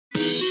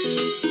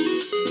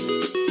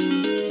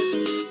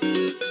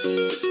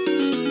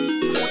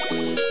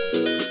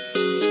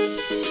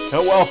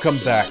And welcome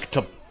back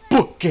to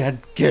Bookend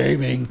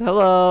Gaming.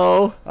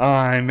 Hello.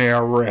 I'm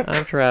Eric.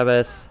 I'm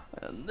Travis.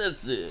 And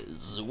this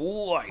is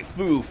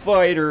Waifu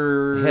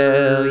Fighter.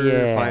 Hell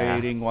yeah.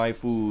 Fighting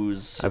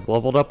waifus. I've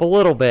leveled up a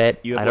little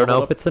bit. You I don't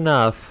know if it's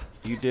enough.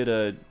 You did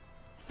a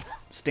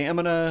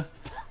stamina.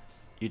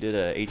 You did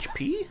a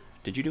HP?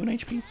 Did you do an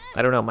HP?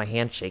 I don't know. My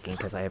hand's shaking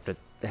because I have to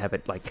have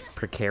it like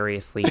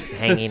precariously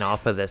hanging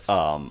off of this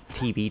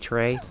TV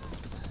tray.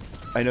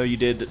 I know you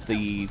did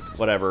the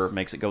whatever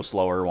makes it go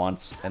slower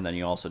once, and then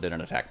you also did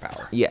an attack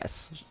power.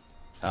 Yes.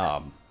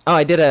 Oh,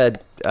 I did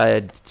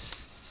a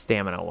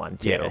stamina one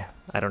too. Yeah.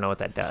 I don't know what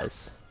that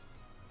does.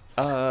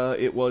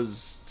 It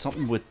was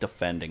something with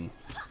defend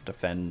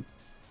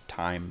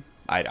time.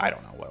 I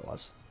don't know what it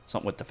was.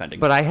 Something with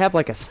defending. But I have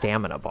like a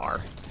stamina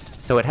bar,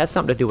 so it has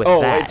something to do with that.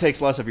 that. It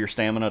takes less of your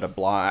stamina to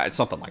block,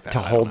 something like that. To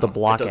hold the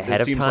block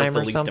ahead of time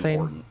or something.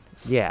 Important.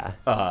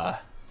 Yeah.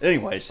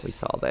 Anyways, We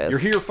saw this. You're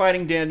here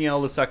fighting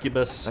Danielle the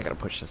succubus. I gotta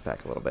push this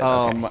back a little bit.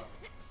 Okay.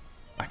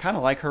 I kind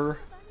of like her.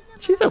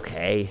 She's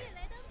okay.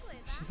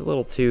 She's a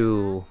little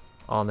too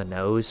on the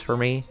nose for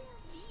me.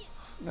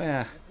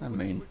 Yeah, I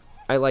mean,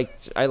 I like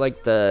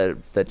the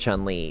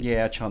Chun-Li.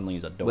 yeah,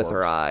 Chun-Li's adorable. With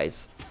her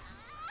eyes.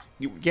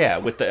 Yeah,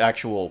 with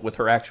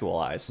her actual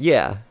eyes.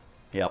 Yeah.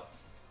 Yep.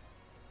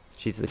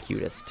 She's the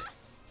cutest.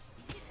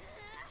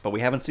 But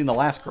we haven't seen the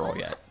last girl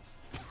yet.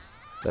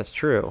 That's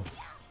true.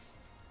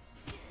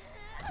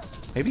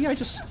 Maybe I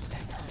just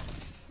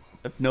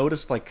have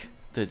noticed, like,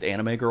 the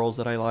anime girls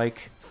that I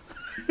like.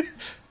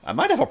 I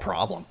might have a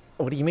problem.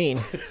 What do you mean?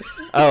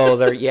 Oh,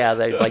 they're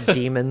like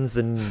demons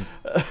and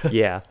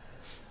yeah.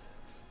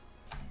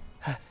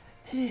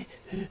 I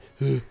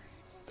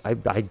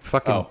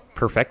fucking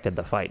perfected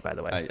the fight, by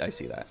the way. I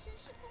see that.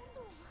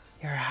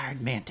 You're a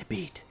hard man to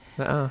beat.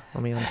 Let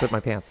me unzip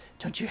my pants.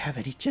 Don't you have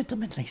any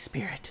gentlemanly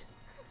spirit?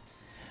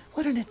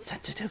 What an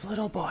insensitive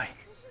little boy.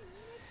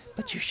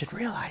 But you should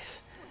realize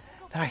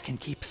that I can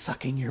keep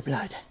sucking your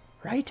blood,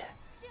 right?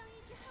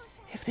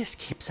 If this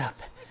keeps up,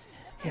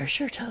 you're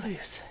sure to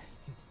lose.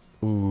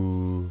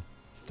 Ooh,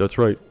 that's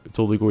right. It's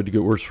only going to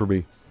get worse for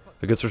me.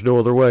 I guess there's no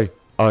other way.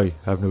 I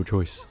have no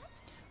choice.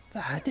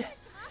 Bud,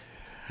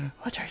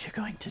 what are you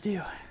going to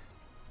do?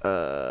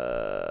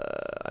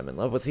 I'm in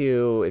love with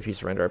you. If you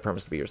surrender, I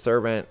promise to be your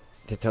servant.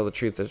 To tell the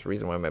truth, there's a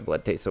reason why my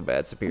blood tastes so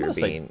bad. Superior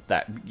being.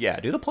 That. Yeah,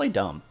 do the play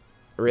dumb.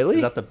 Really?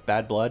 Is that the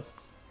bad blood?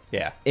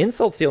 Yeah.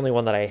 Insult's the only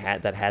one that I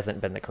had that hasn't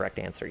been the correct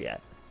answer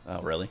yet.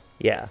 Oh, really?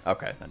 Yeah.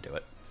 Okay, then do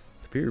it.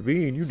 Superior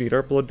being, you need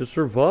our blood to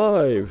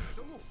survive.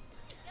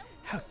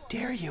 How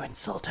dare you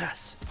insult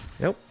us?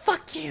 Nope.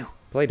 Fuck you!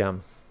 Play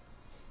dumb.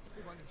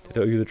 To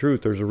tell you the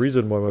truth, there's a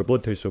reason why my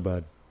blood tastes so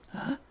bad.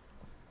 Huh?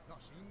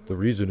 The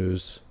reason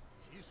is,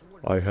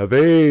 I have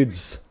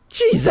AIDS.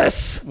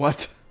 Jesus!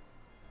 What?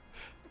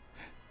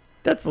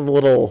 That's a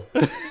little...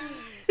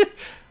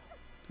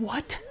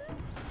 What?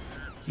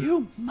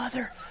 You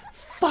motherfucker!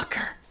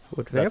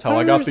 Would That's how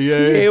I got the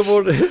vampires AIDS. be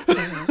able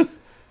to...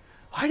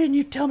 Why didn't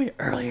you tell me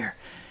earlier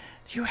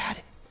you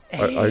had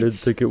AIDS? I didn't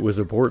think it was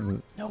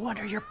important. No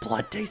wonder your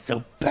blood tastes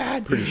so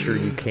bad. Pretty sure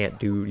you can't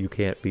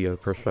be a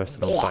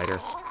professional fighter.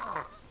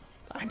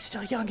 I'm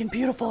still young and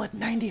beautiful at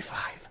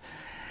 95.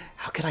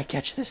 How could I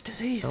catch this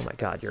disease? Oh my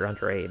god, you're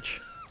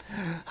underage.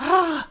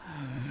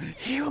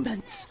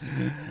 Humans!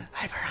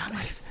 I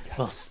promise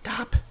we'll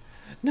stop.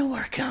 No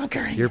more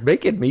conquering. You're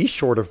making me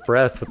short of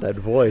breath with that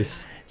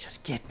voice.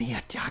 Just get me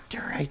a doctor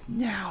right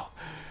now.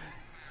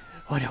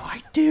 What do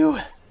I do?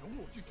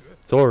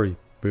 Sorry,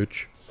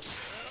 bitch.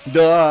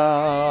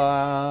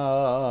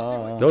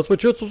 That's my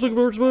chance to sing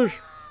Bird Smash.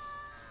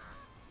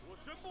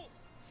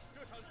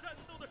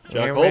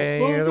 You're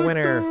the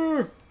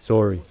winner.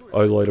 Sorry,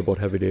 I lied about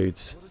having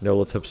AIDS. Now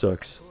let's have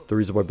sex. The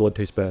reason my blood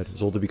tastes bad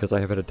is only because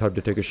I haven't had time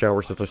to take a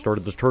shower since I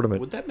started this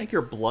tournament. Would that make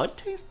your blood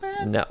taste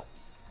bad? No.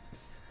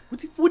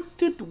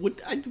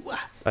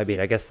 I mean,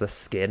 I guess the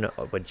skin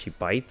when she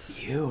bites.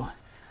 You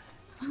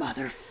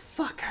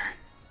motherfucker.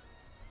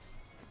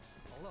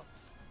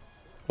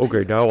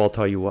 Okay, now I'll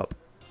tie you up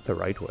the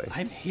right way.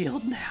 I'm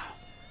healed now.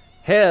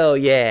 Hell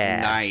yeah.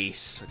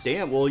 Nice.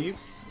 Damn, well, you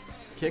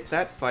kicked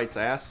that fight's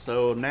ass,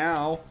 so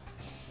now...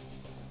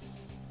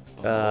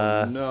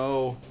 Oh,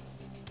 no.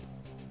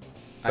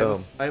 I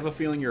have a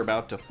feeling you're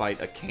about to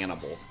fight a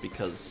cannibal,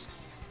 because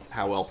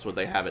how else would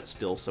they have it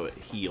still so it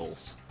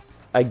heals?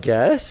 I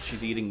guess.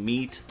 She's eating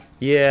meat.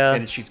 Yeah.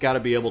 And she's got to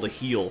be able to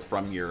heal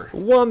from your...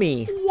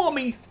 Wummy.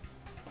 Wummy.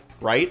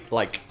 Right?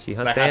 Like, She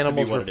hunts that has to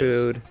be animals what for it is.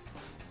 food.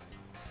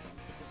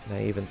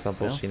 Naive and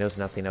simple, Well, she knows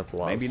nothing of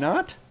love. Maybe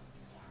not.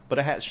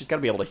 But she's got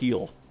to be able to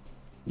heal.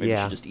 Maybe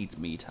Yeah. she just eats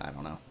meat. I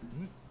don't know.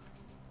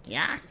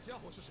 Yeah.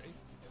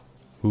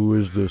 Who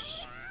is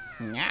this?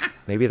 Yeah.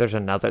 Maybe there's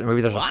another.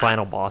 Maybe there's a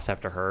final boss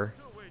after her.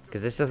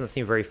 Because this doesn't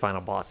seem very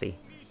final bossy.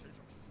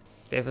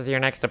 This is your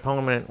next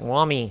opponent,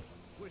 Wummy.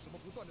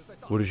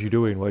 What is she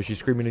doing? Why is she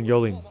screaming and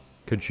yelling?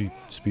 Can she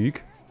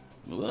speak?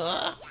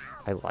 I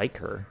like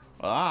her.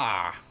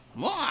 Ah.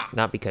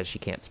 Not because she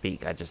can't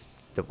speak.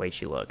 The way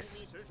she looks.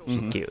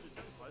 She's cute.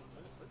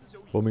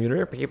 What mean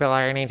it? People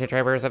are ancient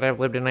tribers that have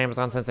lived in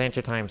Amazon since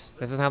ancient times.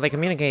 This is how they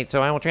communicate,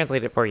 so I will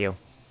translate it for you.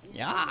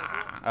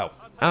 Yeah. Oh.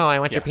 Oh, I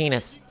want your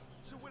penis.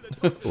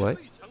 What?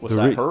 Was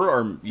that her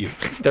or you?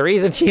 The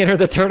reason she entered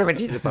the tournament,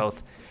 she did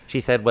both. She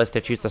said was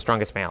to choose the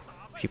strongest male.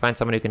 If she finds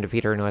someone who can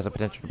defeat her and who has the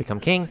potential to become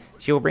king,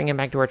 she will bring him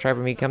back to our tribe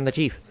and become the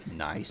chief.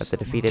 Nice. But the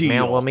defeated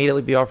male will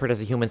immediately be offered as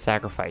a human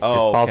sacrifice. His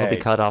Oh, balls will be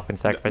okay. cut off and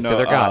sacrificed to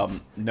their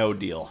gods. No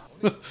deal.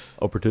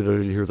 I'll pretend I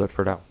didn't hear that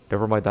for now.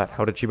 Never mind that.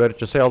 How did she manage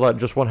to say all that in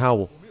just one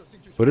howl?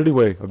 But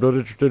anyway, I'm not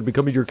interested in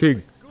becoming your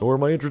king. Nor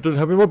am I interested in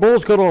having my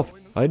balls cut off.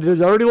 I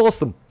already lost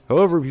them.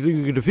 However, if you think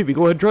you can defeat me,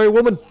 go ahead and try it,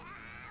 woman.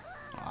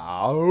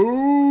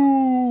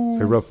 Oh.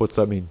 Hey, Rep, what's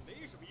that mean?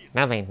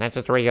 Nothing. That's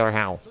just a regular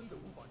howl.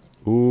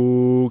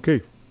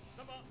 Okay.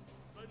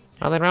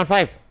 Well, then round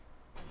 5.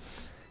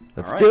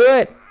 Let's All right. do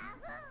it.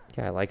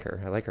 Yeah, I like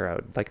her. I like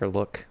her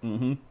look.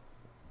 Mm-hmm.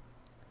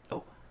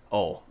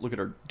 Oh, look at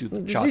her do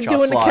the She's cha-cha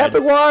doing slide. the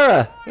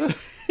capybara.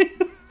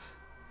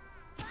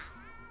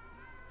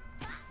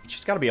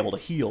 She's got to be able to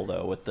heal,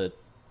 though, with the...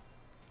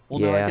 Well,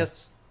 no, Yeah. I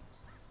guess...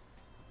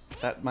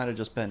 That might have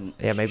just been...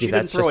 Yeah, maybe she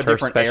that's didn't throw just a her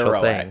different special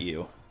arrow thing. at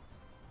you.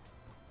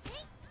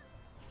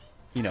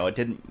 You know, it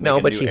didn't make No,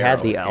 a but new she had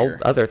arrow the here.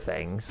 other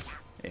things.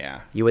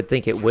 Yeah. You would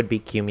think it would be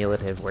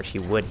cumulative where she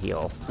would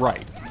heal.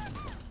 Right.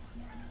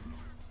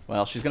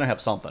 Well, she's going to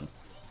have something.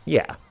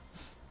 Yeah.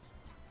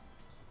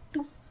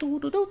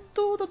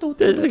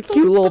 There's a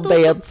cute little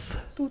dance.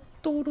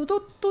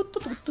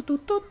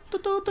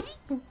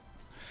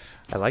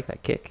 I like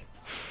that kick.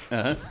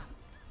 Uh-huh.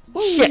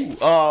 Shit!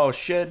 Oh,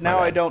 shit. Now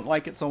My I bad. don't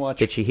like it so much.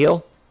 Did she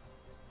heal?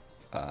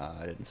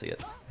 I didn't see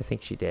it. I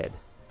think she did.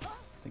 I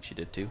think she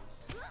did, too.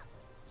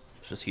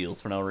 She just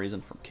heals for no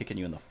reason from kicking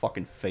you in the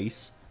fucking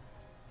face.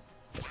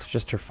 It's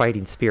just her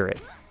fighting spirit.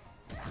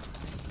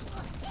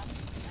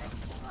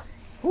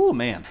 Oh,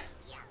 man.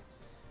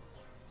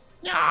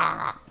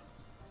 Yeah.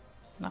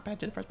 Not bad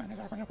to the first man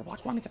attack whenever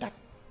block one attack.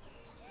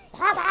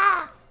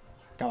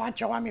 Go on,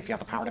 show him if you have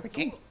the power to be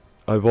king.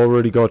 I've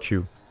already got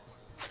you.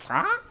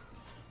 Huh?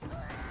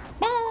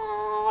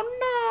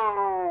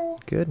 Oh no!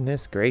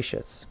 Goodness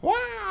gracious. Wow!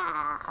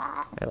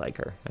 I like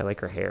her. I like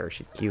her hair.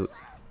 She's cute.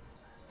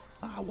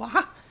 What?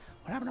 What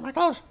happened to my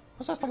clothes?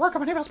 Was this the work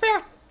of an evil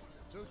spirit?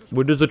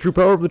 When does the true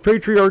power of the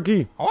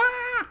patriarchy? Wah!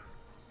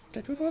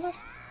 Did you do this?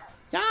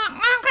 Yeah,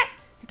 okay!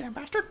 You damn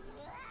bastard!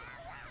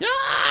 Yeah!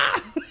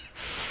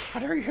 How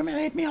dare you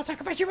humiliate me? I'll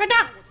sacrifice you right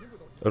now!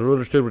 I don't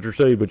understand what you're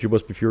saying, but you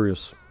must be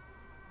furious.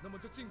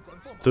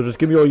 So just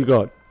give me all you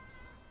got.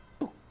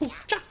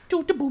 Boom-cha,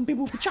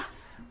 do-de-boomby-boomby-cha.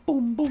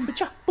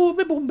 Boom-boomby-cha,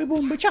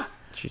 boomby-boomby-boomby-cha.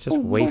 She's just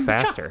way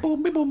faster.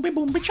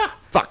 Boomby-boomby-boomby-cha.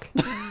 Fuck.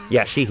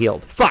 Yeah, she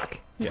healed. Fuck.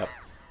 Yep.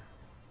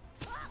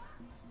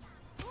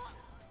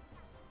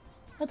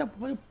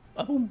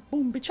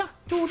 Boom-boom-cha,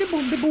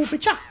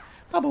 do-de-boomby-boomby-cha.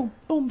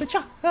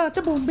 Boom-boom-cha,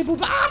 do-boomby-boom.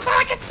 Ah,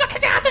 fuck, it's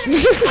sucking down!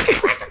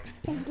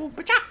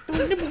 Boom-boom-cha,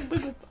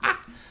 do-de-boomby-boom. Ah,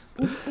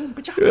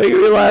 boom-boom-cha. You're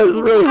making me laugh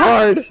really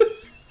hard.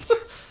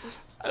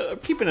 I'm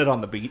keeping it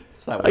on the beat.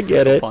 It's not I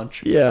get it.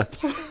 Punch. Yeah.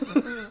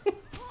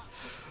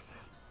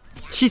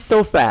 She's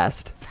so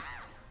fast.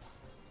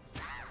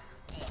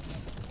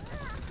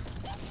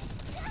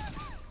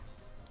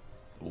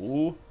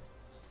 Ooh.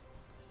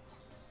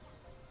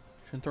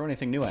 Shouldn't throw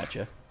anything new at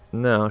you.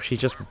 No, she's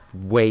just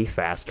way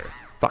faster.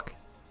 Fuck.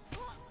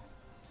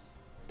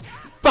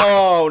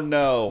 Oh,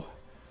 no.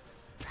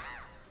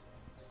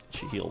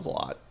 She heals a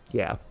lot.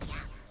 Yeah.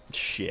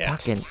 Shit.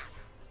 Fucking.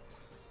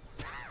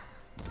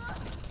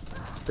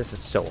 This is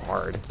so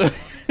hard.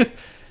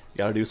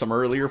 Gotta do some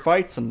earlier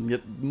fights and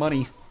get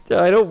money.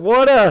 I don't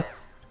wanna.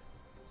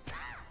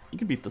 You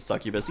can beat the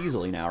succubus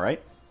easily now,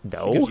 right?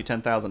 No. She gives you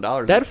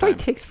 $10,000. That each fight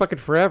time. takes fucking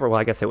forever. Well,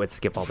 I guess it would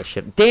skip all the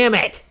shit. Damn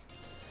it!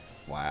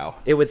 Wow.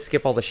 It would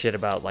skip all the shit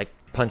about, like,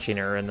 punching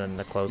her and then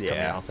the clothes coming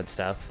Yeah. off and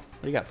stuff.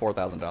 You got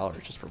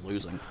 $4,000 just for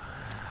losing.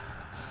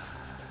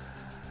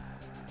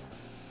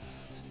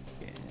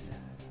 Yeah.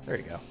 There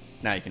you go.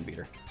 Now you can beat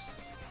her.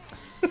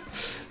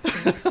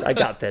 I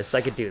got this.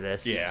 I could do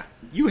this. Yeah.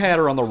 You had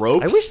her on the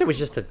ropes. I wish there was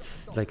just a,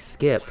 like,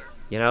 skip,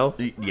 you know?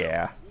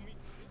 Yeah.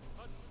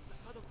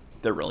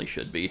 There really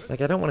should be. Like,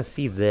 I don't want to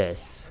see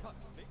this.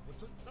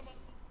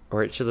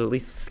 Or it should at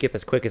least skip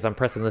as quick as I'm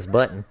pressing this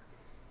button.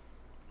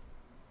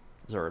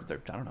 Or, I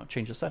don't know,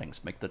 change the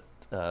settings. Make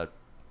the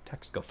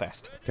text go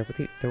fast. There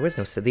was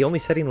no... The only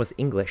setting was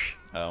English.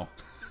 Oh.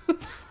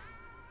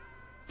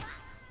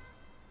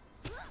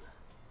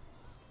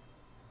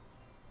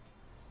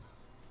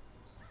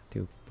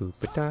 Doop boop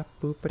ba da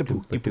boop ba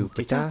doop ba doop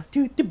ba da.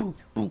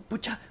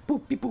 Do-de-boom-boom-cha,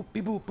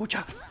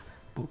 boop-be-boop-be-boop-cha.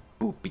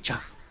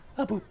 Boop-boop-be-cha,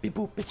 a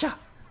boop-be-boop-be-cha,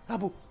 a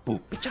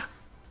boop-boop-be-cha,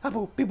 a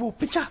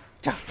boop-be-boop-be-cha.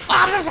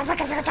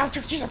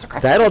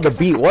 That on the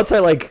beat, once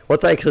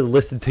I actually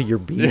listened to your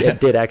beat, it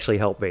did actually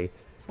help me.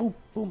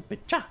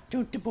 Boom-boom-be-cha,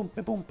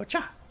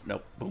 do-de-boom-be-boom-be-cha.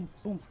 Nope.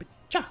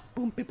 Boom-boom-be-cha,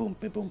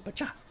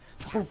 boom-be-boom-be-boom-be-cha.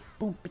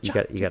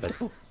 Boom-boom-be-cha, You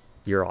gotta...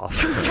 You're off.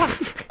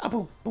 a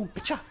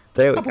boom-boom-be-cha.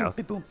 There we A go.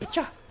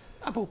 boom-be-boom-be-cha.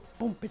 A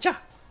boom-boom-be-cha.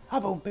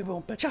 A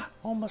boom-be-boom-be-cha.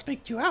 Almost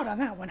faked you out on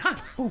that one, huh?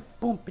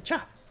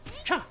 Boom-boom-be-cha.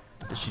 Cha.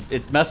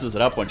 It messes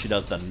it up when she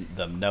does the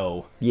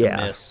no. Yeah.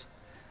 The miss.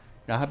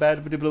 Now how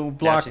bad would it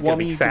block she's gonna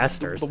be Wummy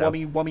faster, the so.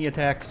 Wummy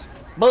attacks?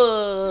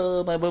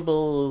 My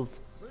bubbles.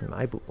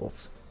 My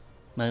boobles.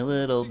 My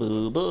little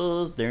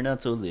boo-boos, they're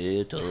not so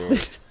little.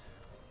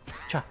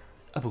 Cha,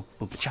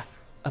 A-Boom-Boomby-Cha,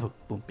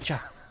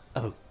 A-Boom-Boomby-Cha,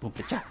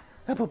 A-Boom-Boomby-Cha,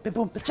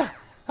 A-Boom-Boomby-Boomby-Cha,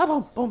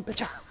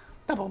 A-Boom-Boomby-Cha,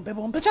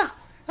 A-Boom-Boomby-Boomby-Cha,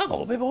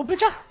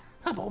 A-Boom-Boomby-Boomby-Cha,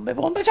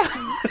 A-Boom-Boomby-Boomby-Cha.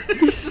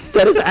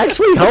 That is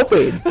actually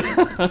helping.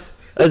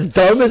 As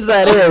dumb as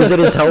that is, it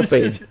is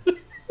helping.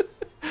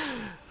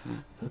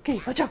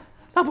 Okay, A-Cha,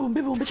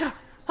 A-Boom-Boomby-Boomby-Cha,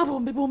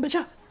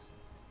 A-Boom-Boomby-Boomby-Cha,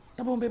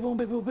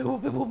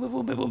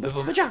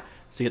 A-Boom-Boomby-Boomby-Boomby-Boomby-Boomby-Cha.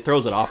 See, it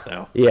throws it off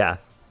though. Yeah.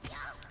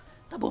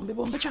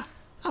 A-Boom-Boomby-Boomby-Cha,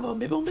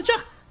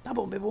 A-Boom-Boomby-Boomby-Cha,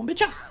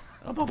 A-Boom-Boomby-Boomby-Cha.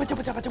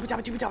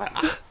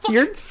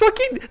 You're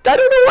fucking... I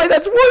don't know why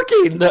that's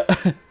working!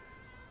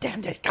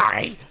 Damn this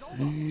guy!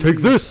 Take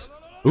this.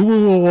 Ooh,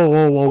 whoa, whoa,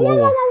 whoa,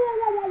 whoa,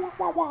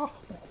 whoa,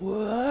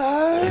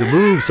 whoa. Your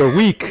moves are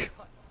weak,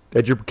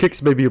 and your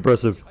kicks may be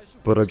impressive,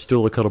 but I'm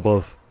still a cut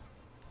above.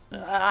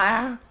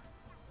 Huh?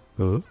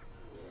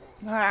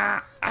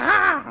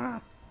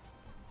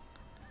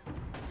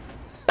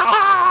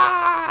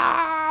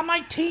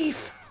 My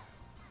teeth!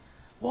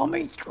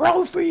 Wummy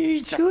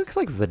trophies! She looks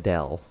like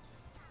Videl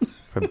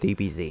from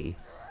DBZ.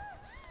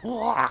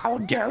 How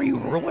dare you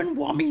ruin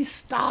Wummy's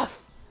stuff!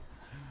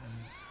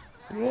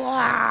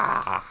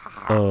 What?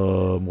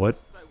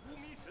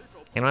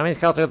 In Mummy's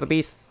culture, the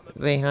beasts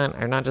they hunt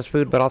are not just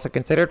food, but also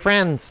considered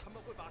friends.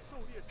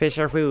 Fish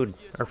are food,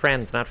 or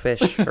friends, not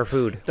fish, or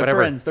food, They're whatever.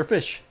 friends, they're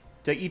fish.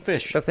 They eat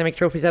fish. But they make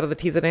trophies out of the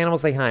teeth of the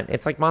animals they hunt.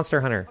 It's like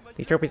Monster Hunter.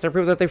 These trophies are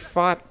proof that they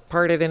fought,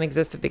 parted, and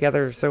existed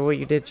together. So what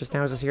you did just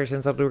now is a serious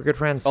insult to were good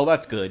friends. Oh,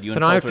 that's good. You So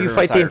now after insulted you her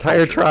fight the entire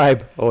culture.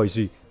 tribe. Oh, I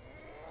see.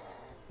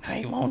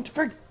 I won't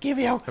forgive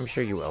you. I'm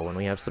sure you will when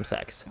we have some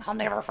sex. I'll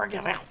never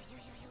forgive you.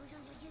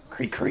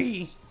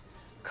 Cree-cree.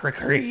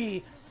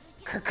 Cree-cree.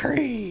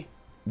 Cree-cree.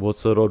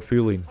 What's that odd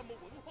feeling?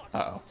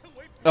 Uh-oh.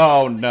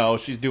 Oh no,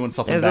 she's doing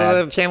something As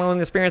bad. a channeling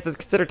the spirits is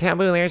considered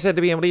taboo, and they are said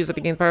to be able to use it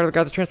to gain power of the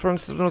gods to transform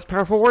into the most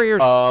powerful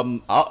warriors.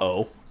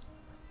 Uh-oh.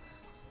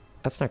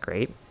 That's not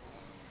great.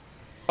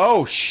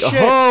 Oh, shit!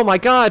 Oh my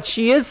god,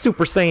 she is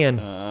Super Saiyan!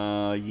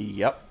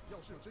 Yep.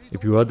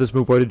 If you had this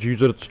move, why did you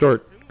use it at the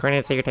start?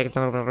 Coordinate so you're taking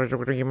what?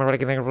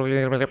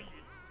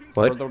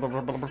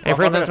 I've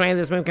heard that's why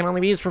this move can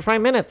only be used for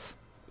 5 minutes.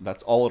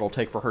 That's all it'll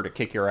take for her to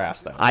kick your ass,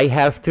 then. I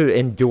have to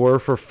endure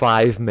for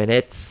 5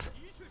 minutes?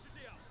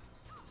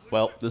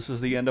 Well, this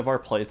is the end of our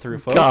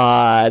playthrough, folks.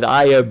 God,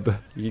 I am...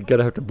 You're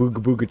gonna have to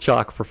booga booga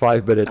chalk for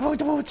 5 minutes.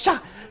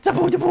 A-Boom-Boomby-Cha.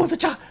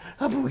 A-Boom-Boomby-Cha.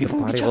 The body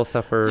A-Boom-Boomby-Cha. will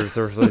suffer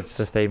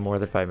to stay more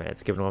than 5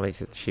 minutes. Given what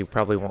she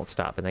probably won't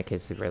stop. In that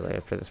case, right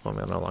after this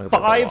moment, I'll no longer be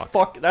able to 5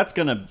 walk.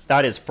 fuck...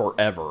 That is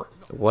forever.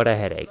 What a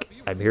headache.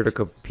 I'm here to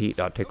compete,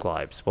 not take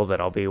lives. Well,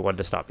 then I'll be one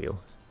to stop you.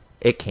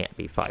 It can't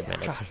be 5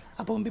 minutes.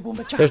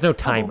 A-Boom-Boomby-Boomby-Cha. There's no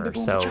timer, so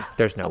A-Boom-Boomby-Boomby-Cha.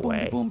 there's no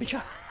way.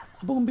 A-Boom-Boomby-Boomby-Cha.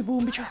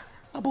 A-Boom-Boomby-Boomby-Cha.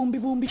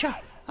 A-Boom-Boomby-Boomby-Cha.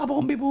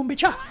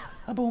 A-Boom-Boomby-Boomby-Cha.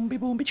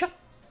 A-Boom-Boomby-Boomby-Cha.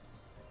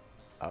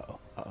 Uh-oh.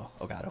 Uh-oh.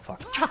 Oh god, oh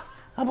fuck. Cha.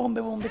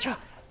 A-Boom-Boomby-Boomby-Cha.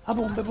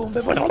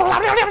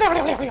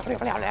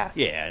 A-Boom-Boomby-Boomby-Cha.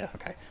 Yeah,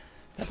 okay.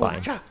 It's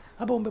fine. Cha.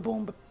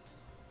 A-Boom-Boomby-Boomby.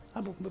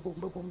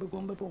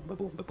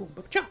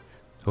 A-Boom-Boomby-Boomby-Boomby-Boomby-Boomby-Boomby-Cha.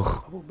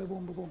 Ugh.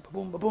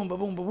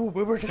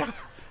 A-Boom-Boomby-Boomby-Boomby-Boomby-Boomby-Boomby-Cha.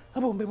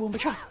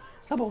 A-Boom-Boomby-Boomby-Cha.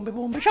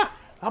 A-Boom-Boomby-Boomby-Cha.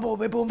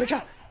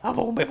 A-Boom-Boomby-Boomby-Cha.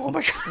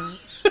 A-Boom-Boomby-Boomby-Cha.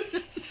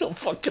 So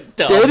fucking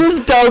dumb. It is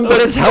dumb,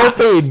 but it's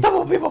helping!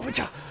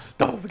 A-Boom-Boomby-Boomby-Cha.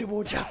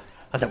 A-Boom-Boomby-Boomby-Cha.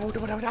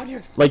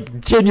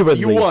 Like,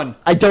 genuinely. You won.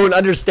 I don't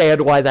understand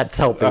why that's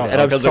helping, Oh,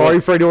 and I'm 'cause it sorry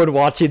was- for anyone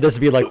watching this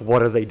to be like,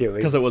 what are they doing?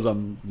 Because it was a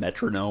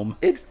metronome.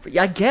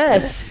 I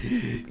guess.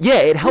 Yeah,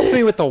 it helped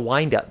me with the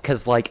wind-up,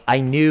 because, like, I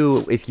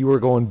knew if you were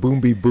going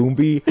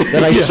boomby-boomby,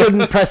 that I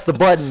shouldn't press the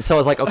button, so I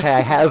was like, okay, I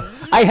have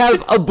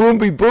a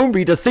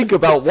boomby-boomby to think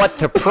about what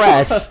to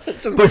press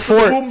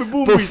before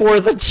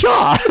the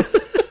cha.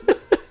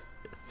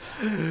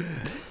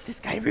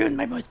 This guy ruined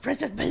my most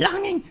precious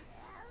belonging.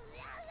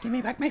 Give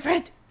me back my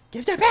friend.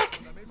 Give that back.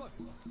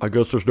 I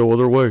guess there's no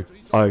other way.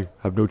 I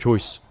have no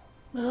choice.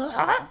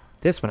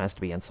 This one has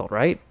to be insult,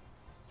 right?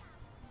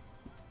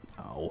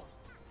 No.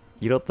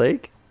 You don't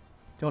think?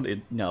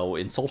 No,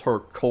 insult her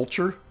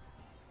culture?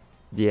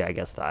 Yeah, I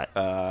guess not.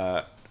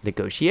 Let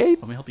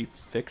Negotiate? me help you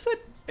fix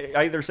it?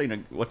 I either say,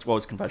 what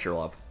was Confess Your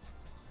Love?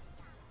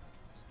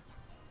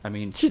 I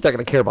mean, She's not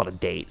gonna care about a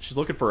date. she's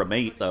looking for a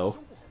mate, though.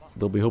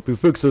 They'll be helping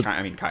fix it.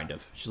 I mean, kind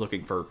of. She's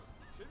looking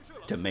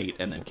to mate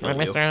and then kill When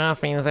you. Mr.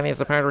 Off means that he has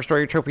the power to restore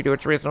your trophy to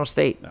its original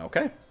state.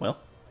 Okay, well.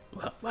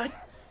 What?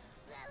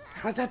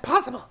 How is that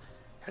possible?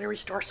 How to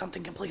restore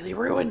something completely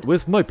ruined?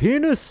 With my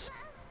penis?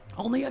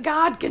 Only a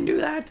god can do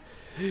that.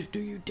 Do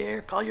you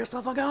dare call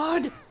yourself a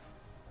god?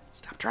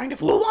 Stop trying to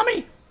fool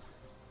me.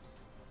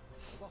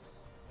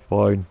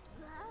 Fine.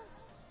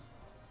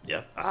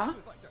 Yeah.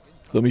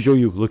 Let me show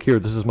you. Look here,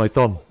 this is my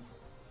thumb.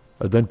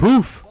 And then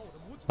poof!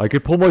 I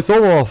can pull my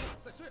thumb off.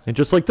 And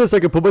just like this,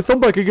 I can put my thumb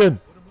back again.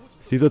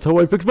 See, that's how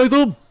I fix my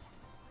thumb.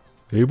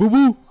 Hey,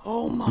 boo-boo.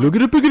 Oh my Look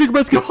at the picnic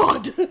basket.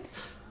 god.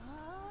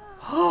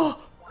 Oh.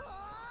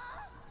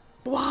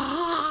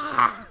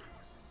 Wow.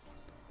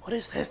 What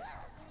is this?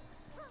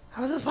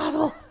 How is this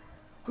possible?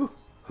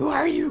 Who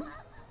are you?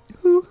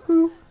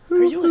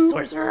 Are you a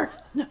sorcerer?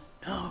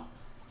 No.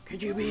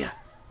 Could you be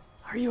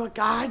are you a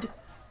god?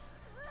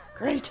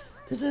 Great.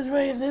 This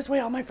way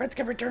all my friends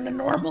can return to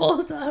normal.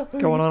 What's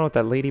going on with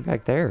that lady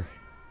back there?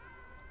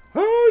 Hey,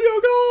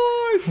 you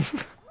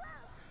guys!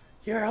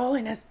 Your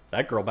Holiness.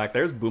 That girl back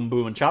there is Boom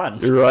Boom and Cha.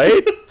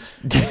 Right?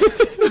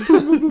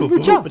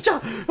 Cha.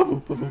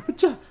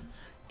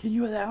 Can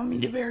you allow me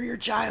to bear your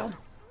child?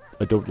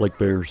 I don't like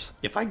bears.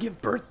 If I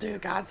give birth to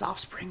God's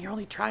offspring, your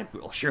only tribe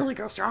will surely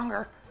grow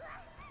stronger.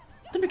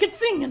 Then we can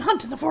sing and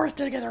hunt in the forest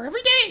together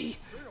every day.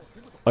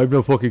 I have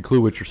no fucking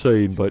clue what you're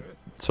saying, but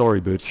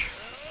sorry, bitch.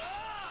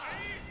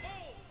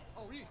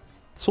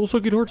 Soul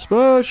Sucking Heart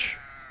Smash!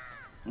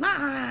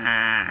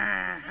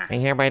 I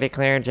hereby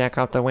declare Jack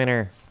off the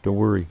winner. Don't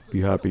worry,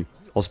 be happy.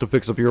 I'll still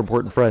fix up your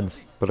important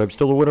friends, but I'm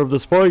still the winner of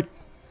this fight.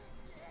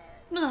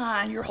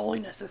 Your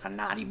Holiness is a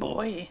naughty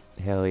boy.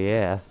 Hell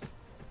yeah.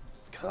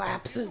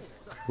 Collapses.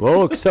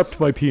 Well, accept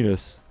my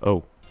penis.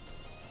 Oh.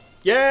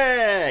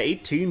 Yeah,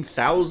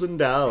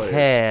 $18,000.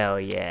 Hell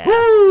yeah.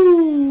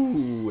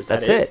 Woo! Is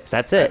that That's it.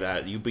 That's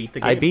it. You beat the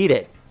game. I beat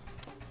it.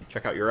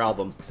 Check out your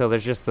album. So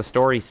there's just the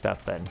story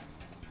stuff then.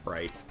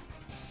 Right.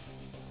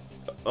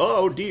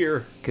 Oh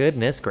dear.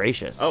 Goodness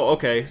gracious. Oh,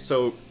 okay.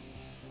 So,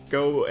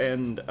 go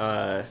and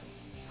how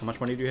much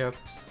money do you have?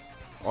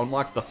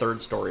 Unlock the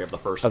third story of the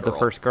first. Of girl. the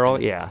first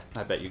girl? Yeah.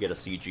 I bet you get a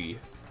CG.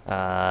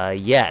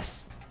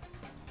 Yes.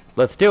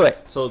 Let's do it.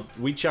 So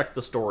we checked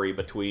the story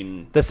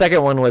between. The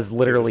second one was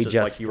literally it was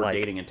just like you were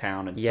dating in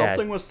town, and yeah.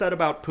 something was said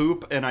about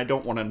poop, and I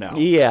don't want to know.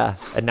 Yeah.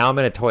 And now I'm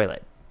in a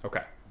toilet.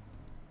 Okay.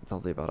 It's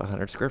only about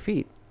 100 square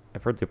feet.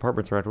 I've heard the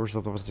apartments are outdoors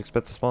are the most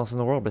expensive, smallest in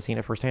the world, but seeing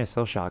it firsthand is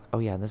still shock. Oh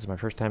yeah, and this is my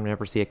first time to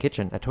ever see a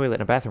kitchen, a toilet,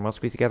 and a bathroom all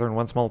squeezed together in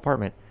one small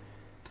apartment.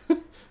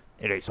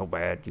 It ain't so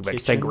bad. You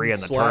make sangria in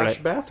the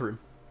toilet. Bathroom.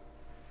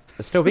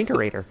 The stove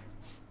inkerator.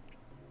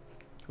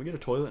 Can we get a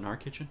toilet in our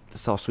kitchen? The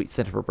soft, sweet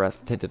scent of her breath,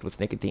 tinted with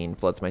nicotine,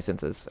 floods my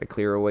senses. I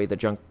clear away the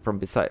junk from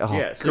beside. Oh,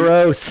 Yeah, so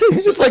gross!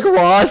 It's just like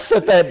Ross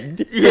at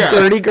that Yeah.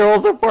 dirty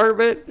girl's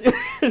apartment.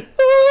 There's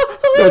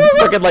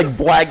fucking like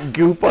black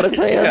goop on his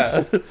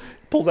hands. Yeah.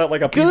 Pulls out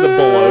like a piece of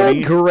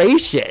bologna.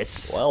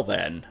 Gracious! Well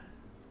then.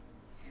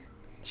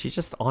 She's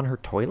just on her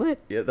toilet.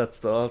 Yeah,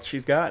 that's all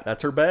she's got.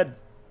 That's her bed.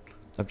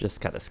 I'm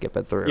just kind of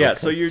skipping through. Yeah,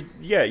 so 'cause-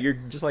 you're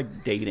just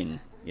like dating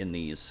in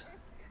these.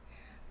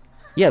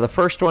 Yeah, the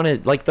first one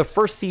is like the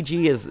first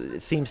CG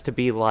it seems to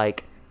be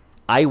like,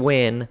 I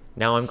win.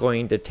 Now I'm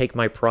going to take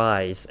my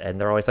prize, and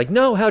they're always like,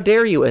 "No, how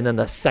dare you!" And then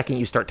the second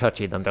you start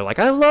touching them, they're like,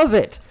 "I love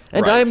it,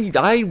 and Right.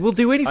 I will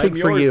do anything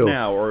I'm for yours you."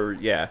 now, or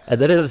yeah. And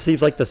then it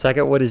seems like the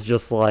second one is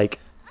just like,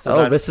 So "Oh,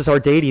 that's- this is our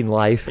dating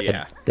life."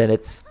 Yeah. And then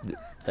it's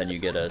Then you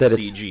get a That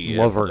it's CG.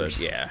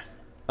 lovers. Yeah.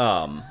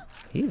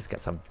 he's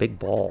got some big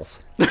balls.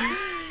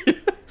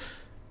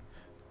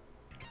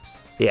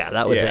 Yeah,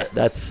 that was Yeah. it.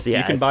 That's yeah.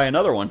 You can buy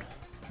another one.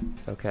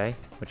 Okay,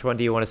 which one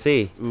do you want to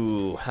see?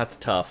 Ooh, that's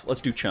tough.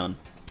 Let's do Chun.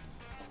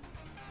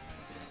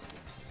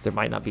 There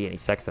might not be any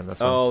sex in this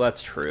one. Oh,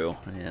 that's true.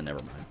 Yeah, never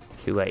mind.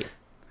 Too late.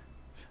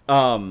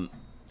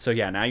 So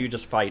yeah, now you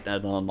just fight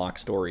and unlock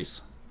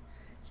stories.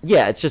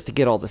 Yeah, it's just to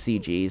get all the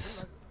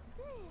CGs.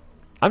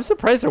 I'm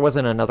surprised there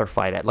wasn't another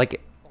fight at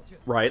like.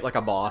 Right, like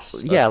a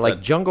boss. Yeah, That's like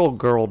a- Jungle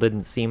Girl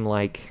didn't seem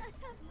like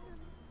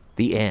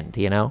the end,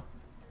 you know?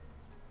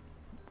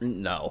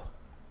 No.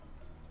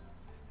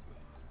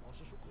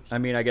 I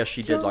mean, I guess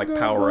she did like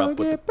power up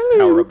with the Jungle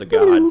power of the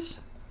gods.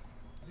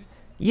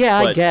 Yeah,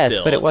 I But guess,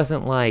 but still. it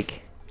wasn't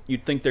like.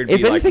 You'd think there'd If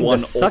be like anything, the one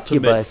ultimate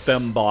succubus-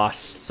 femme boss,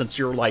 since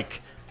you're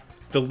like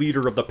the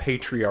leader of the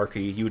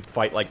patriarchy. You'd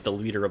fight like the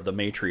leader of the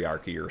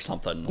matriarchy or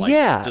something. Like,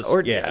 yeah, just-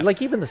 or yeah.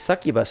 like even the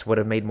succubus would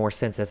have made more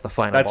sense as the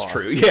final That's boss.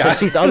 true, yeah. 'Cause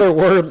she's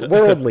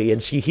otherworldly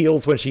and she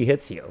heals when she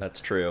hits you. That's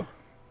true.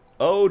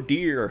 Oh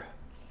dear.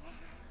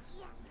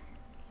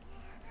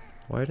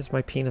 Why does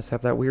my penis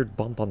have that weird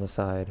bump on the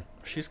side?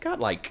 She's got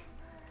like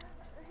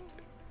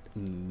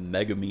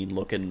mega mean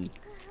looking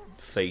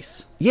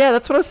face. Yeah,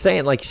 that's what I was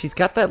saying. Like she's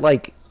got that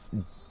like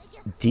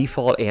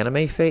default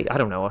anime face. I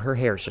don't know. Her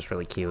hair is just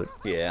really cute,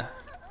 Yeah.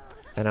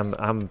 and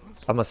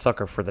I'm a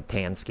sucker for the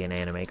tan skin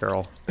anime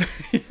girl.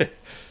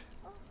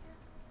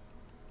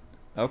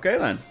 Okay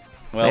then.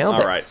 Well, Nailed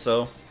it. all right.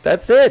 So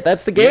That's it.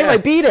 That's the game. Yeah. I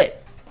beat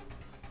it.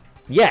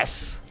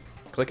 Yes.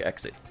 click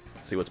exit.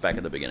 See what's back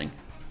at the beginning.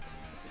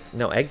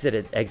 No,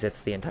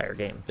 exits the entire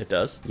game. It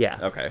does. Yeah.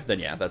 Okay. Then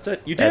yeah, that's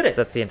it. You did it.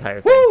 That's the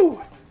entire thing.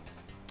 Woo!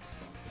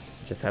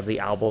 Just have the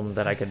album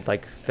that I could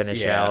like finish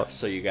Yeah. out.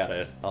 So you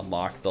gotta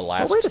unlock the Oh,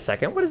 last wait a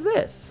second. What is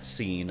this?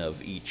 scene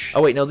of each.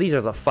 Oh wait, no, these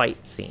are the fight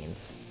scenes.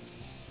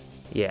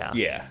 Yeah.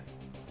 Yeah.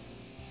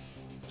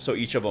 So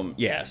each of them,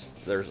 yes,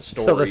 there's a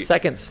story. So the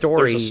second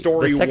story, There's a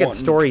story the second one.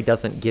 story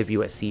doesn't give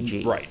you a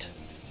CG. Right.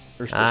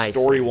 There's the I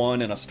story see.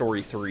 1 and a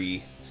story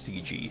 3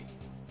 CG.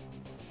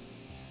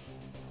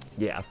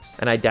 Yeah,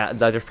 and I doubt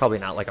there's probably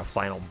not like a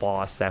final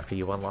boss after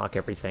you unlock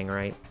everything,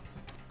 right?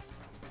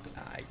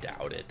 I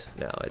doubt it.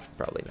 No, it's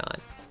probably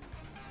not.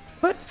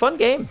 But fun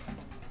game.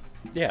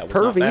 Yeah, it was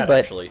Pervy, not bad, but-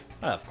 actually.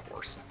 Of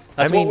course.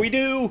 That's I mean, what we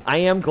do. I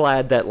am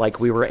glad that like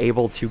we were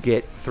able to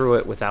get through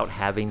it without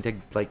having to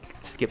like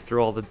skip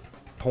through all the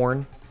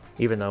porn,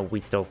 even though we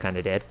still kind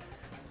of did.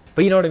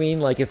 But you know what I mean?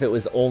 Like if it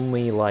was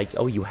only like,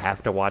 oh, you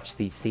have to watch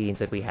these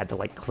scenes, and we had to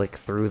like click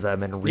through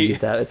them and read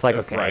them, it's like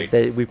okay,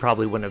 right. we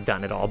probably wouldn't have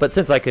done it all. But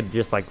since I could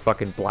just like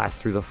fucking blast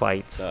through the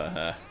fights,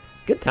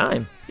 good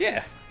time.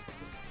 Yeah.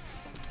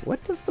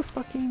 What does the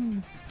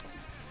fucking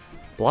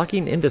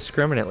blocking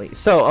indiscriminately?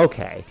 So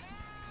okay.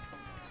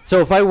 So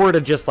if I were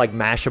to just like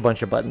mash a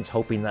bunch of buttons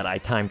hoping that I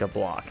timed a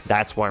block,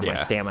 that's where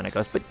my stamina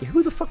goes. But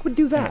who the fuck would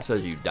do that? It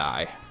says you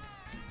die.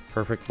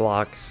 Perfect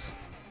blocks.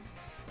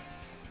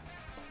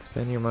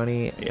 Spend your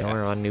money. Yeah. And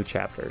we're on new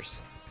chapters.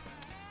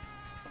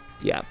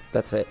 Yeah,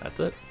 that's it. That's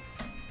it.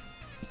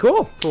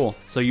 Cool. Cool.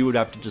 So you would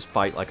have to just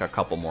fight like a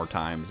couple more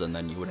times, and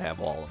then you would have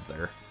all of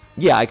their...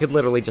 Yeah, I could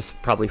literally just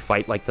probably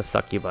fight like the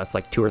succubus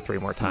like 2 or 3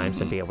 more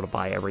times and be able to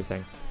buy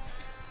everything.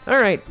 All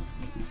right.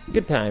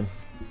 Good time.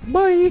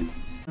 Bye.